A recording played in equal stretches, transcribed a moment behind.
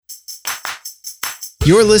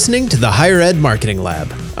You're listening to the Higher Ed Marketing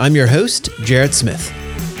Lab. I'm your host, Jarrett Smith.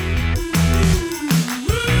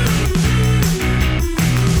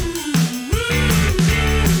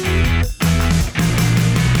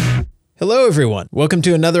 Hello, everyone. Welcome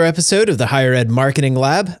to another episode of the Higher Ed Marketing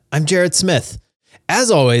Lab. I'm Jarrett Smith. As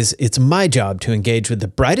always, it's my job to engage with the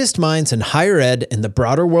brightest minds in higher ed and the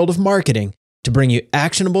broader world of marketing to bring you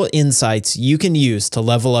actionable insights you can use to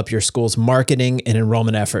level up your school's marketing and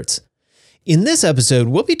enrollment efforts. In this episode,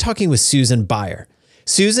 we'll be talking with Susan Beyer.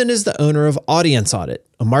 Susan is the owner of Audience Audit,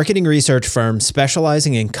 a marketing research firm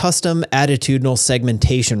specializing in custom attitudinal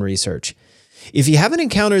segmentation research. If you haven't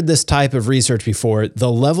encountered this type of research before,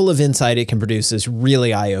 the level of insight it can produce is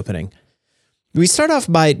really eye-opening. We start off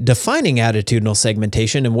by defining attitudinal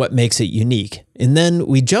segmentation and what makes it unique, and then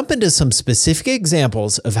we jump into some specific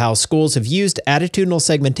examples of how schools have used attitudinal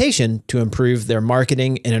segmentation to improve their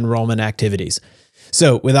marketing and enrollment activities.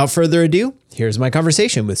 So, without further ado, here's my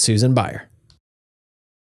conversation with Susan Beyer.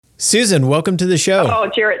 Susan, welcome to the show. Oh,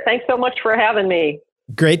 Jarrett, thanks so much for having me.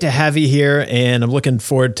 Great to have you here, and I'm looking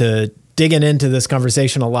forward to digging into this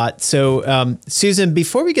conversation a lot. So, Susan,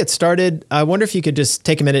 before we get started, I wonder if you could just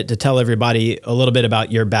take a minute to tell everybody a little bit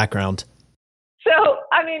about your background. So,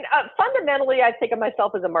 fundamentally, I think of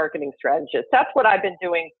myself as a marketing strategist. That's what I've been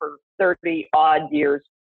doing for 30 odd years,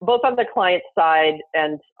 both on the client side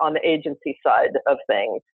and on the agency side of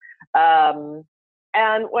things.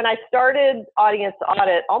 And when I started Audience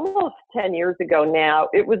Audit almost 10 years ago now,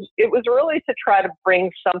 it was really to try to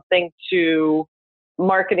bring something to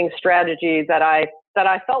marketing strategy that I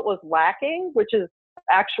felt was lacking, which is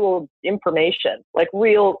actual information, like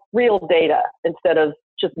real data instead of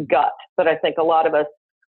just gut that I think a lot of us,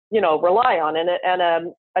 rely on. And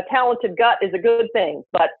a talented gut is a good thing,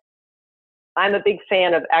 but I'm a big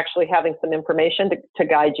fan of actually having some information to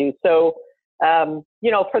guide you. So,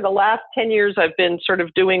 for the last 10 years, I've been sort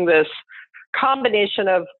of doing this combination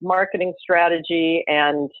of marketing strategy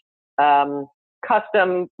and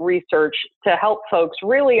custom research to help folks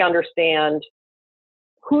really understand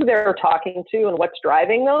who they're talking to and what's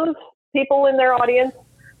driving those people in their audience,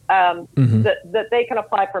 that they can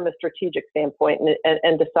apply from a strategic standpoint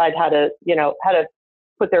and decide how to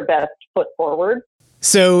put their best foot forward.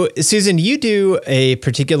 So, Susan, you do a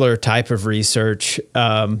particular type of research,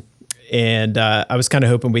 and I was kind of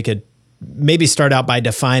hoping we could maybe start out by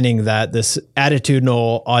defining this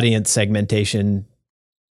attitudinal audience segmentation.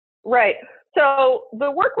 Right. So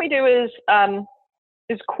the work we do is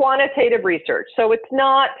quantitative research. So it's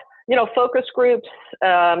not, focus groups,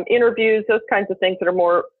 interviews, those kinds of things that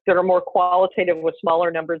are more qualitative with smaller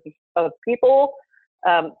numbers of people.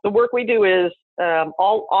 The work we do is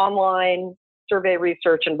all online survey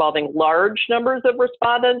research involving large numbers of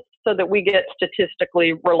respondents so that we get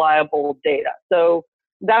statistically reliable data. So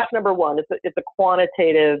that's number one. It's a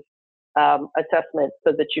quantitative assessment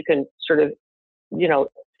so that you can sort of,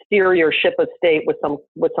 steer your ship of state with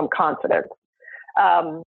some confidence.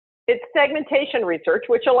 It's segmentation research,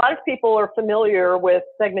 which a lot of people are familiar with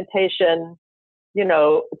segmentation,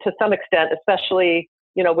 to some extent, especially,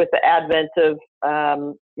 with the advent of,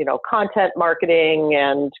 content marketing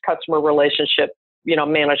and customer relationship,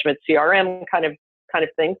 management, CRM kind of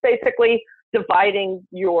things, basically dividing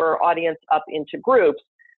your audience up into groups.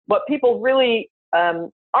 What people really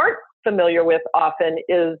aren't familiar with often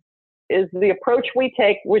is the approach we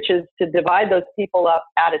take, which is to divide those people up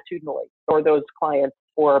attitudinally, or those clients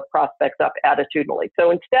or prospects up attitudinally.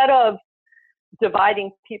 So instead of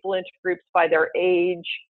dividing people into groups by their age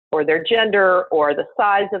or their gender or the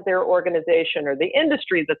size of their organization or the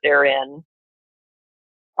industry that they're in,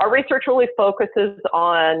 our research really focuses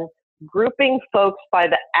on grouping folks by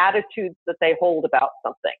the attitudes that they hold about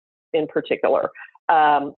something in particular.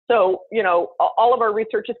 So, all of our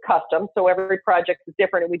research is custom, so every project is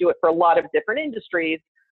different, and we do it for a lot of different industries.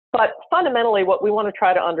 But fundamentally, what we want to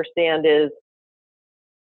try to understand is,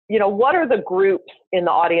 what are the groups in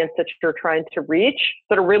the audience that you're trying to reach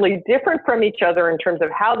that are really different from each other in terms of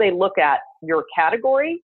how they look at your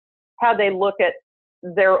category, how they look at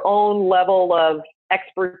their own level of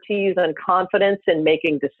expertise and confidence in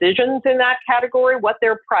making decisions in that category, what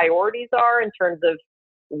their priorities are in terms of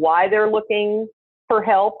why they're looking for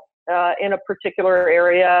help in a particular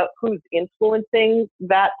area, who's influencing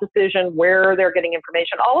that decision, where they're getting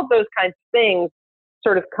information. All of those kinds of things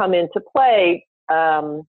sort of come into play.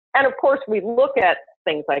 And of course, we look at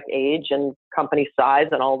things like age and company size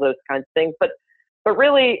and all those kinds of things. But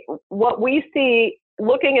really, what we see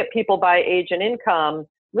looking at people by age and income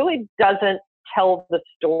really doesn't tell the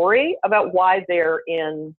story about why they're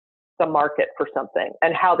in the market for something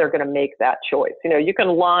and how they're going to make that choice. You can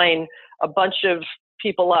line a bunch of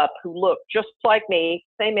people up who look just like me,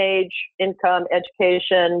 same age, income,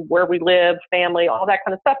 education, where we live, family, all that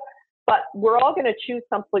kind of stuff. But we're all going to choose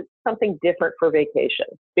something different for vacation,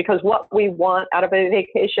 because what we want out of a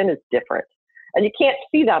vacation is different. And you can't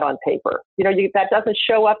see that on paper. That doesn't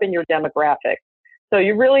show up in your demographic. So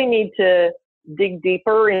you really need to dig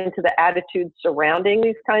deeper into the attitudes surrounding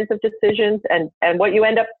these kinds of decisions. And what you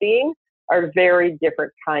end up seeing are very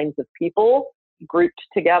different kinds of people grouped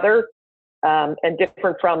together, and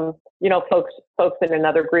different from, folks in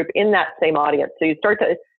another group in that same audience. So you start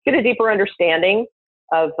to get a deeper understanding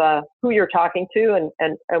of who you're talking to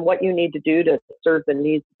and what you need to do to serve the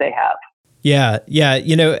needs that they have. Yeah.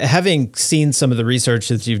 Having seen some of the research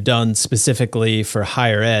that you've done specifically for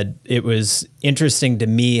higher ed, it was interesting to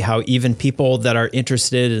me how even people that are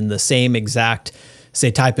interested in the same exact, say,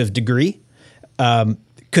 type of degree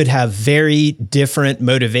could have very different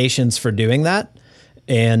motivations for doing that.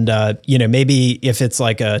 And, maybe if it's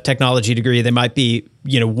like a technology degree, they might be,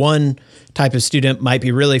 one type of student might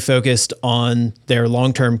be really focused on their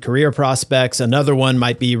long-term career prospects. Another one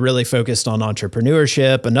might be really focused on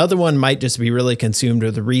entrepreneurship. Another one might just be really consumed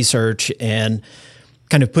with the research and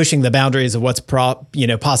kind of pushing the boundaries of what's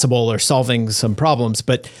possible or solving some problems.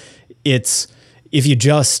 But if you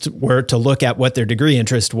just were to look at what their degree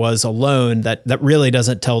interest was alone, that really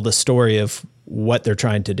doesn't tell the story of what they're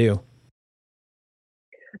trying to do.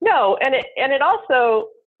 No, and it also,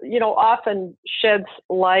 often sheds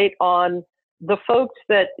light on the folks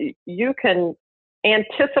that you can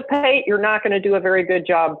anticipate you're not going to do a very good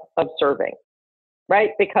job of serving,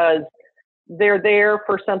 right? Because they're there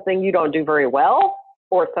for something you don't do very well,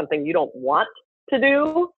 or something you don't want to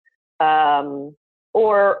do,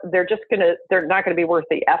 or they're not going to be worth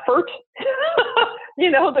the effort,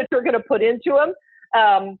 that you're going to put into them.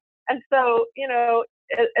 And so,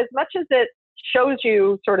 as much as it shows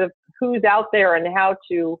you sort of who's out there and how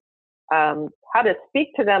to speak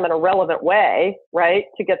to them in a relevant way, right,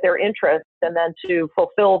 to get their interest and then to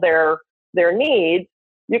fulfill their needs,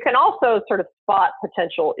 you can also sort of spot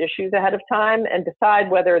potential issues ahead of time and decide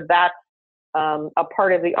whether that's a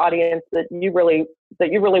part of the audience that you really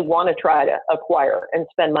want to try to acquire and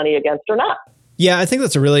spend money against or not. Yeah, I think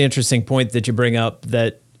that's a really interesting point that you bring up,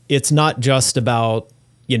 that it's not just about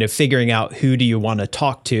figuring out who do you want to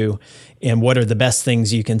talk to and what are the best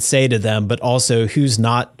things you can say to them, but also who's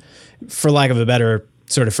not, for lack of a better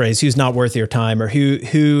sort of phrase, who's not worth your time, or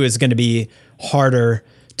who is going to be harder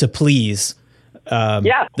to please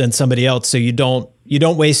than somebody else. So you don't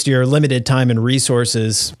waste your limited time and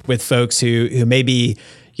resources with folks who maybe,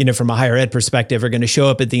 from a higher ed perspective, are going to show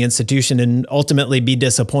up at the institution and ultimately be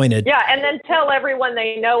disappointed. Yeah, and then tell everyone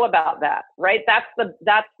they know about that, right? That's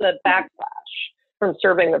the backlash from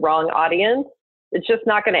serving the wrong audience. It's just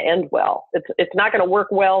not going to end well. It's not going to work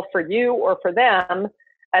well for you or for them.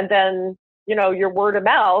 And then, your word of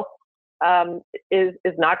mouth is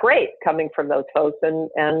not great coming from those folks.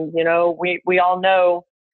 And we all know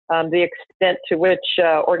the extent to which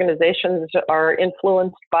organizations are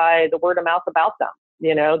influenced by the word of mouth about them.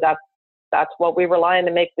 That's what we rely on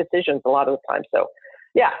to make decisions a lot of the time. So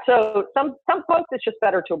yeah, so some folks it's just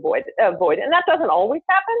better to avoid, and that doesn't always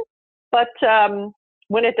happen. But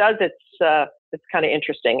when it does, it's kind of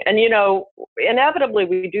interesting. And, inevitably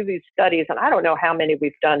we do these studies, and I don't know how many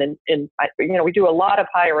we've done we do a lot of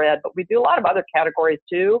higher ed, but we do a lot of other categories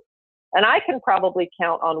too. And I can probably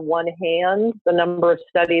count on one hand the number of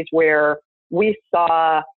studies where we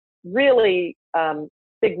saw really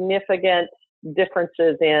significant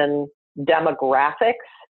differences in demographics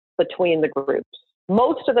between the groups.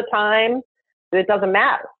 Most of the time, it doesn't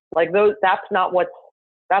matter. Like that's not what's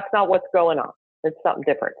going on. It's something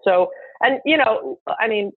different. So, and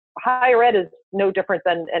higher ed is no different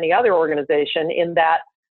than any other organization in that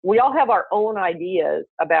we all have our own ideas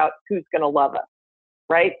about who's going to love us,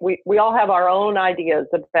 right? We all have our own ideas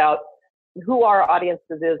about who our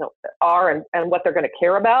audiences are and what they're going to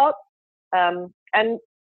care about. And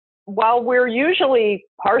while we're usually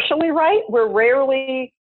partially right, we're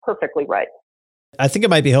rarely perfectly right. I think it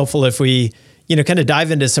might be helpful if we kind of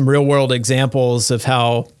dive into some real world examples of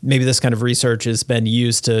how maybe this kind of research has been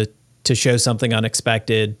used to show something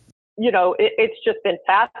unexpected. It's just been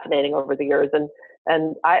fascinating over the years.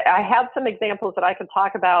 And I have some examples that I can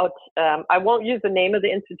talk about. I won't use the name of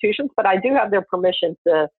the institutions, but I do have their permission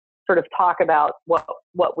to sort of talk about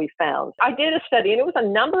what we found. I did a study, and it was a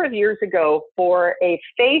number of years ago, for a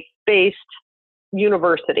faith-based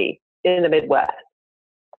university in the Midwest.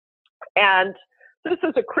 And this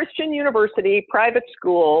is a Christian university, private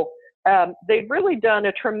school. They've really done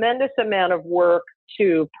a tremendous amount of work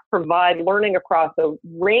to provide learning across a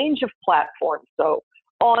range of platforms. So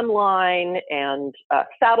online and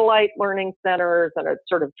satellite learning centers and a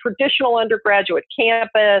sort of traditional undergraduate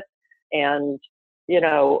campus. And,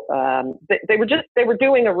 they were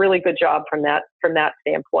doing a really good job from that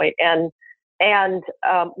standpoint, and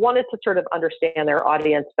wanted to sort of understand their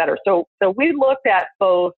audience better. So we looked at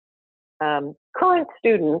both current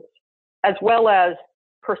students as well as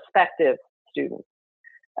prospective students,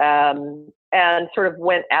 and sort of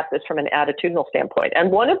went at this from an attitudinal standpoint.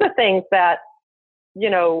 And one of the things that,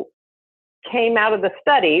 came out of the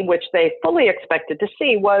study, which they fully expected to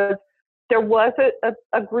see, was there was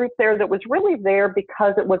a group there that was really there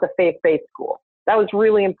because it was a faith-based school. That was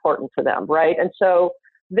really important to them, right? And so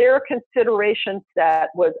their consideration set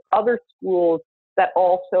was other schools that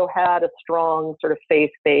also had a strong sort of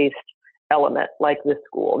faith-based element like this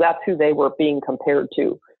school. That's who they were being compared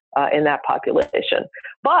to in that population.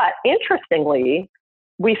 But interestingly,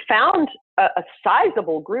 we found a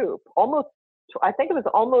sizable group, I think it was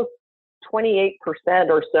almost 28%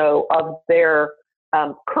 or so of their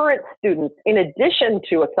current students, in addition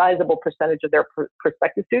to a sizable percentage of their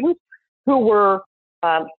prospective students, who were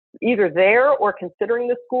either there or considering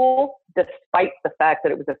the school, despite the fact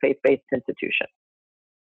that it was a faith-based institution.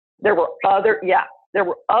 There were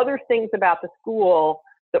other things about the school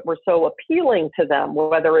that were so appealing to them,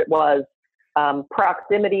 whether it was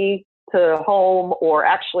proximity to home, or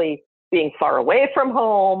actually being far away from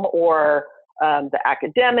home, or the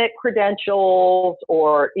academic credentials,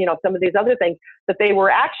 or some of these other things, that they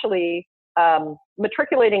were actually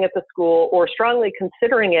matriculating at the school or strongly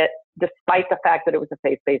considering it, despite the fact that it was a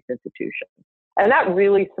faith-based institution. And that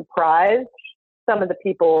really surprised some of the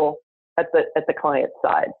people at the client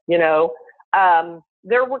side.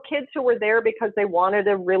 There were kids who were there because they wanted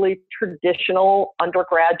a really traditional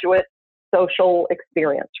undergraduate social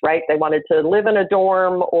experience, right? They wanted to live in a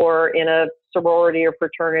dorm or in a sorority or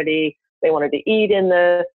fraternity. They wanted to eat in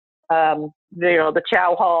the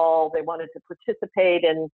chow hall. They wanted to participate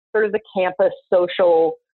in sort of the campus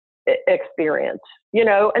social experience,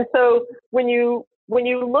 And so when you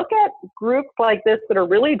look at groups like this that are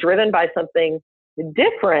really driven by something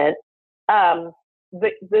different,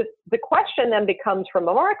 the question then becomes, from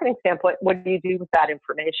a marketing standpoint, what do you do with that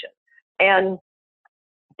information? And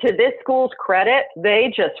to this school's credit,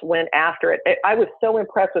 they just went after it. I was so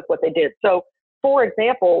impressed with what they did. So, for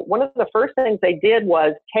example, one of the first things they did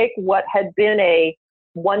was take what had been a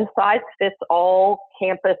one-size-fits-all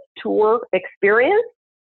campus tour experience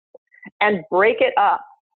and break it up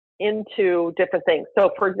into different things. So,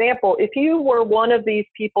 for example, if you were one of these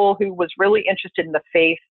people who was really interested in the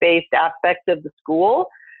faith-based aspect of the school,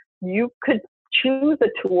 you could choose a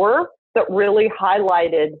tour that really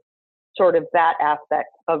highlighted sort of that aspect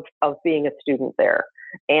of being a student there,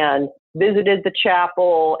 and visited the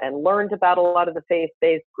chapel and learned about a lot of the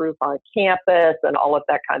faith-based group on campus and all of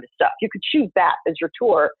that kind of stuff. You could choose that as your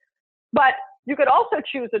tour, but you could also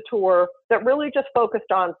choose a tour that really just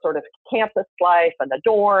focused on sort of campus life and the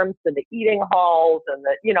dorms and the eating halls and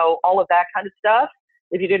all of that kind of stuff,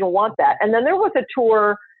 if you didn't want that. And then there was a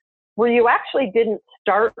tour where you actually didn't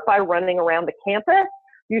start by running around the campus.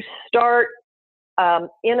 You start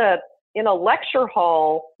in a lecture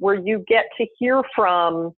hall where you get to hear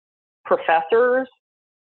from professors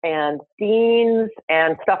and deans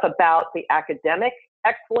and stuff about the academic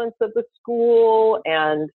excellence of the school,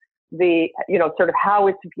 and the, sort of how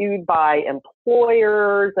it's viewed by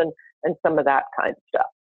employers and some of that kind of stuff.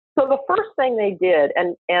 So the first thing they did,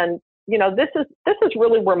 and this is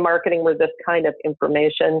really where marketing, where this kind of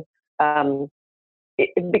information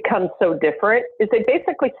it becomes so different, is they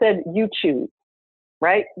basically said, you choose,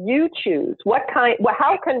 right? You choose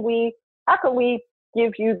how can we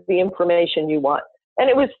give you the information you want? And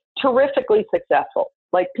it was terrifically successful.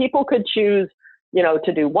 Like, people could choose,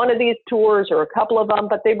 to do one of these tours or a couple of them,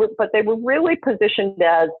 but they were really positioned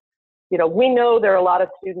as, we know there are a lot of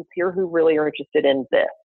students here who really are interested in this,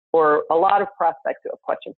 or a lot of prospects who have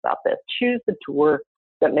questions about this. Choose the tour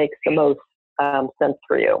that makes the most sense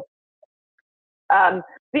for you.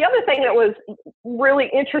 The other thing that was really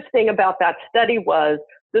interesting about that study was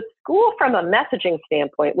the school, from a messaging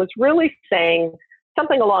standpoint, was really saying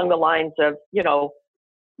something along the lines of,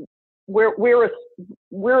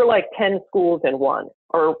 we're like 10 schools in one,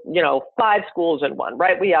 or 5 schools in one,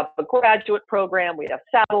 right? We have a graduate program, we have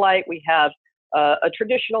satellite, we have a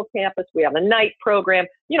traditional campus, we have a night program,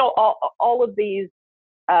 all of these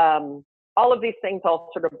things all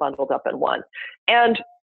sort of bundled up in one. And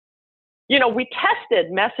we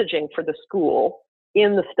tested messaging for the school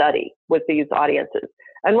in the study with these audiences.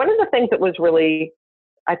 And one of the things that was really,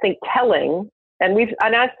 I think, telling, and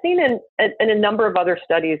I've seen in a number of other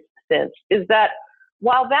studies since, is that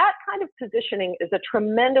while that kind of positioning is a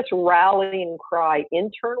tremendous rallying cry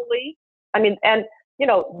internally, I mean, and,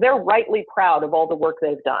 they're rightly proud of all the work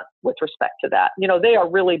they've done with respect to that. They are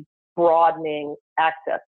really broadening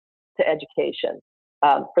access to education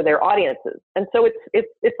for their audiences. And so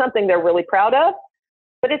it's something they're really proud of,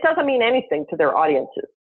 but it doesn't mean anything to their audiences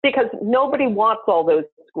because nobody wants all those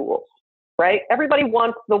schools, right? Everybody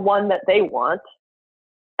wants the one that they want.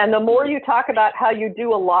 And the more you talk about how you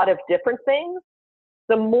do a lot of different things,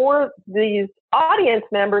 the more these audience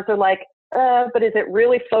members are like, but is it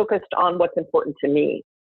really focused on what's important to me?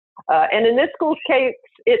 And in this school's case,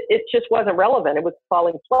 it just wasn't relevant. It was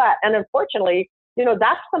falling flat. And unfortunately,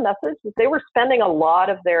 that's the message that they were spending a lot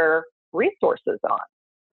of their resources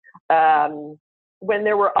on. When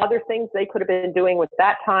there were other things they could have been doing with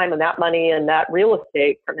that time and that money and that real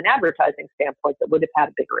estate from an advertising standpoint that would have had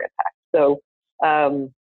a bigger impact. So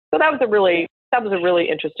that was a really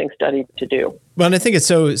interesting study to do. Well, and I think it's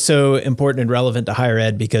so important and relevant to higher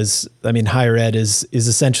ed because, I mean, higher ed is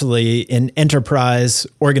essentially an enterprise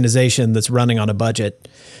organization that's running on a budget.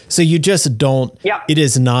 So you just don't, it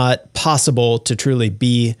is not possible to truly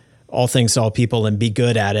be all things to all people and be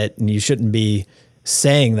good at it. And you shouldn't be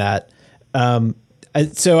saying that.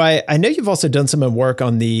 So I know you've also done some work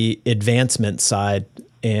on the advancement side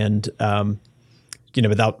and,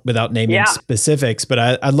 without naming specifics, but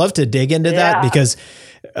I'd love to dig into that because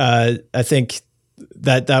I think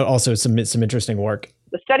that also is some interesting work.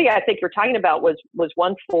 The study I think you're talking about was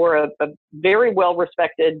one for a very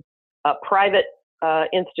well-respected private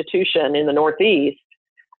institution in the Northeast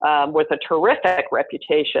with a terrific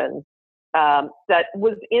reputation that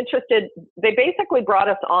was interested. They basically brought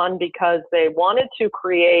us on because they wanted to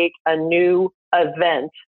create a new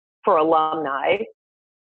event for alumni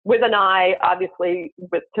with an eye, obviously,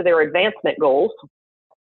 to their advancement goals,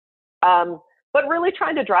 but really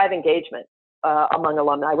trying to drive engagement among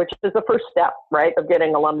alumni, which is the first step, right, of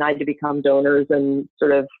getting alumni to become donors and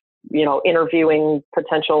sort of, interviewing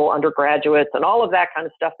potential undergraduates and all of that kind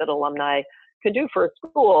of stuff that alumni can do for a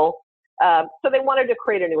school. So they wanted to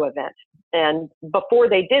create a new event. And before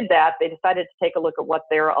they did that, they decided to take a look at what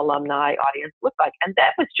their alumni audience looked like. And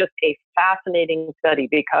that was just a fascinating study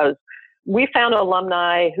because we found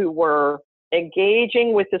alumni who were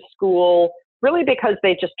engaging with the school really because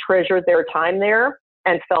they just treasured their time there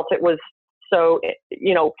and felt it was so,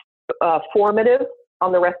 formative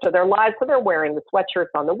on the rest of their lives. So they're wearing the sweatshirts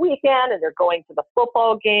on the weekend and they're going to the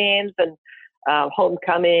football games and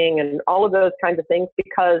homecoming and all of those kinds of things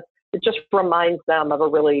because it just reminds them of a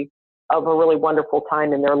really wonderful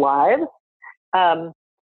time in their lives.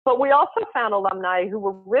 But we also found alumni who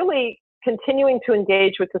were really continuing to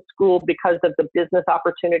engage with the school because of the business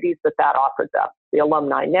opportunities that offered them, the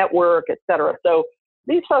alumni network, et cetera. So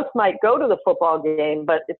these folks might go to the football game,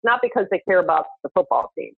 but it's not because they care about the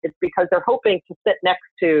football team. It's because they're hoping to sit next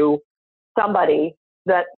to somebody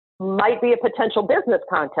that might be a potential business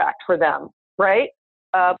contact for them, right?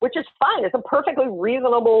 Which is fine. It's a perfectly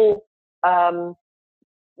reasonable,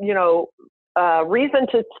 reason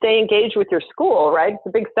to stay engaged with your school, right? It's a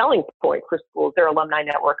big selling point for schools, their alumni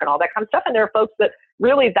network and all that kind of stuff. And there are folks that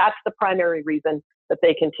really that's the primary reason that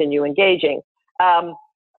they continue engaging.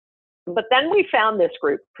 But then we found this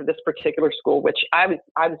group for this particular school, which I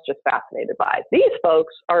was just fascinated by. These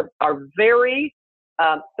folks are very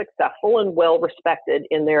successful and well respected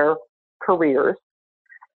in their careers.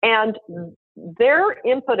 And their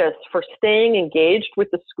impetus for staying engaged with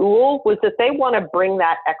the school was that they want to bring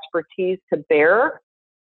that expertise to bear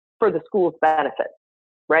for the school's benefit,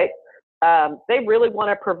 right? They really want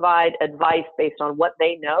to provide advice based on what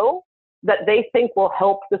they know that they think will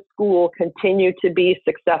help the school continue to be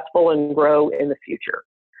successful and grow in the future.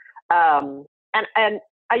 And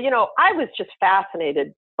I was just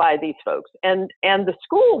fascinated by these folks, and the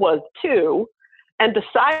school was too, and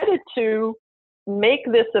decided to make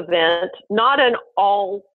this event not an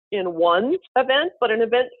all-in-one event, but an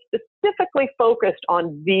event specifically focused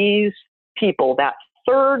on these people, that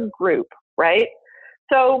third group, right?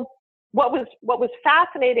 So what was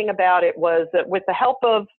fascinating about it was that with the help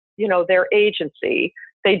of their agency,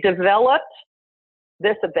 they developed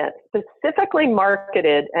this event specifically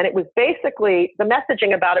marketed, and it was basically the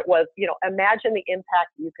messaging about it was, imagine the impact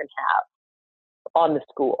you can have on the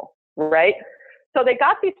school, right? So they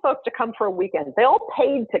got these folks to come for a weekend. They all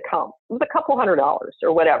paid to come. It was a couple $100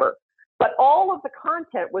 or whatever. But all of the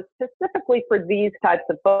content was specifically for these types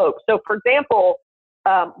of folks. So for example,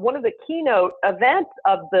 one of the keynote events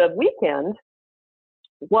of the weekend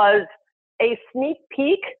was a sneak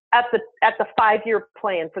peek at the 5-year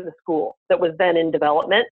plan for the school that was then in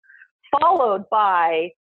development, followed by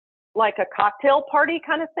like a cocktail party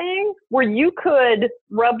kind of thing where you could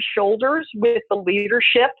rub shoulders with the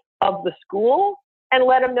leadership of the school and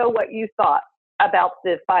let them know what you thought about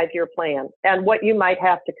the 5-year plan and what you might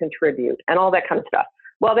have to contribute and all that kind of stuff.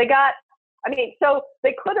 Well, so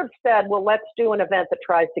they could have said, well, let's do an event that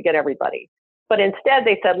tries to get everybody. But instead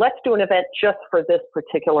they said, let's do an event just for this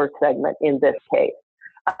particular segment in this case.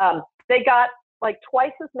 They got like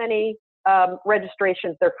twice as many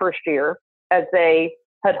registrations their first year as they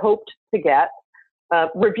had hoped to get.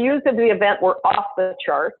 Reviews of the event were off the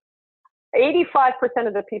charts. 85%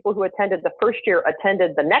 of the people who attended the first year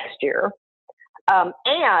attended the next year.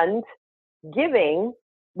 And giving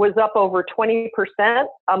was up over 20%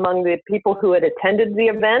 among the people who had attended the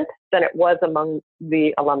event than it was among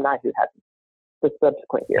the alumni who hadn't the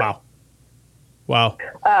subsequent year. Wow.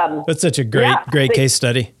 That's such a great case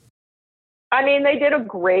study. I mean, they did a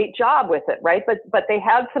great job with it, right? But they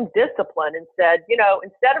had some discipline and said,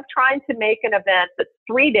 instead of trying to make an event that's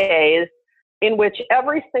 3 days in which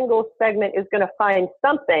every single segment is going to find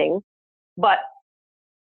something, but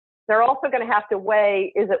they're also going to have to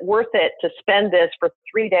weigh, is it worth it to spend this for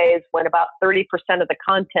 3 days when about 30% of the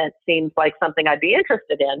content seems like something I'd be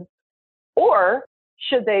interested in? Or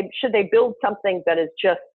should they build something that is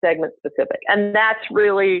just segment specific? And that's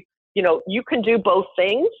really, you can do both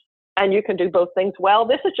things and you can do both things well.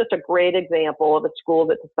 This is just a great example of a school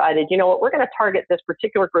that decided, you know what, we're going to target this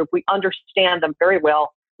particular group. We understand them very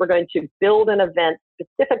well. We're going to build an event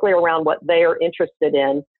specifically around what they are interested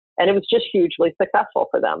in. And it was just hugely successful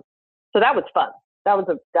for them. So that was fun. That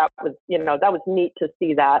was neat to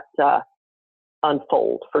see that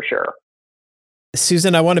unfold for sure.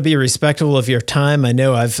 Susan, I want to be respectful of your time. I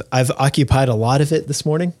know I've occupied a lot of it this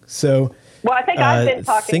morning. So, well, I think I've been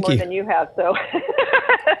talking more than you have. So,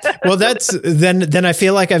 well, then I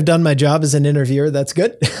feel like I've done my job as an interviewer. That's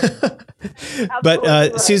good. But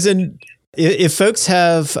right. Susan, if folks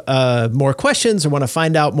have more questions or want to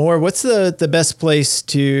find out more, what's the best place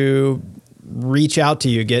to reach out to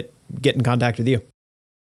you, get in contact with you?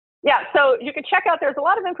 Yeah, so you can check out, there's a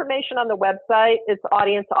lot of information on the website. It's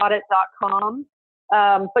audienceaudit.com.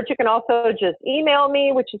 But you can also just email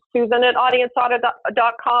me, which is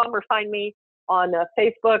susan@audienceaudit.com, or find me on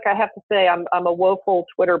Facebook. I have to say I'm a woeful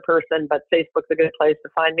Twitter person, but Facebook's a good place to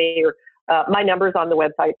find me. Or my number's on the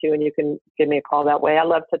website too, and you can give me a call that way. I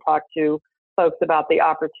love to talk to folks about the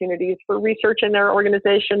opportunities for research in their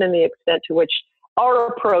organization and the extent to which our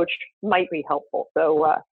approach might be helpful.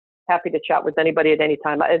 So happy to chat with anybody at any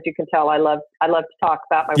time. As you can tell, I love to talk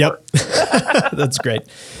about my work. That's great.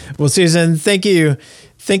 Well, Susan, thank you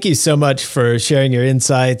so much for sharing your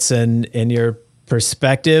insights and your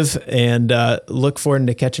perspective, and look forward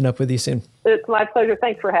to catching up with you soon. It's my pleasure.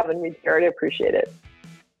 Thanks for having me, Jared. I appreciate it.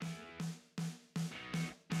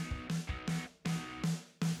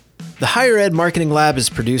 The Higher Ed Marketing Lab is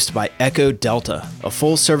produced by Echo Delta, a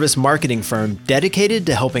full-service marketing firm dedicated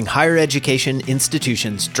to helping higher education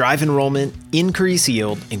institutions drive enrollment, increase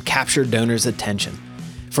yield, and capture donors' attention.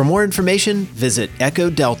 For more information, visit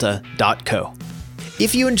echodelta.co.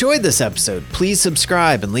 If you enjoyed this episode, please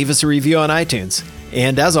subscribe and leave us a review on iTunes.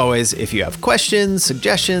 And as always, if you have questions,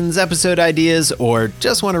 suggestions, episode ideas, or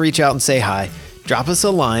just want to reach out and say hi, drop us a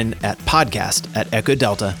line at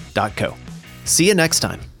podcast@echodelta.co. See you next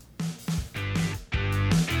time.